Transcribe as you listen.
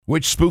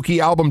Which spooky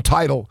album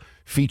title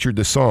featured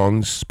the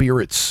songs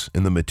Spirits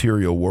in the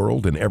Material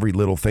World and Every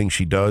Little Thing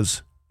She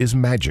Does is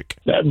Magic?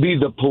 That'd be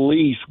The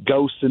Police,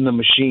 Ghost in the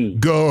Machine.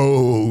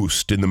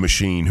 Ghost in the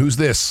Machine. Who's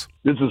this?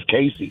 This is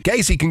Casey.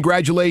 Casey,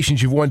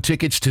 congratulations. You've won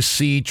tickets to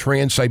see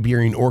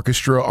Trans-Siberian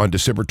Orchestra on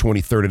December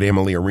 23rd at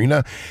Amalie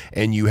Arena,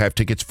 and you have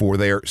tickets for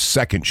their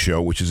second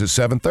show, which is at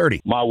 7:30.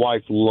 My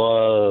wife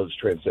loves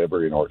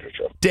Trans-Siberian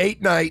Orchestra.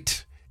 Date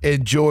night.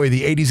 Enjoy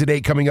the 80s at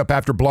 8 coming up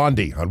after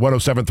Blondie on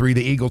 107.3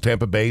 The Eagle,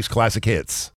 Tampa Bay's Classic Hits.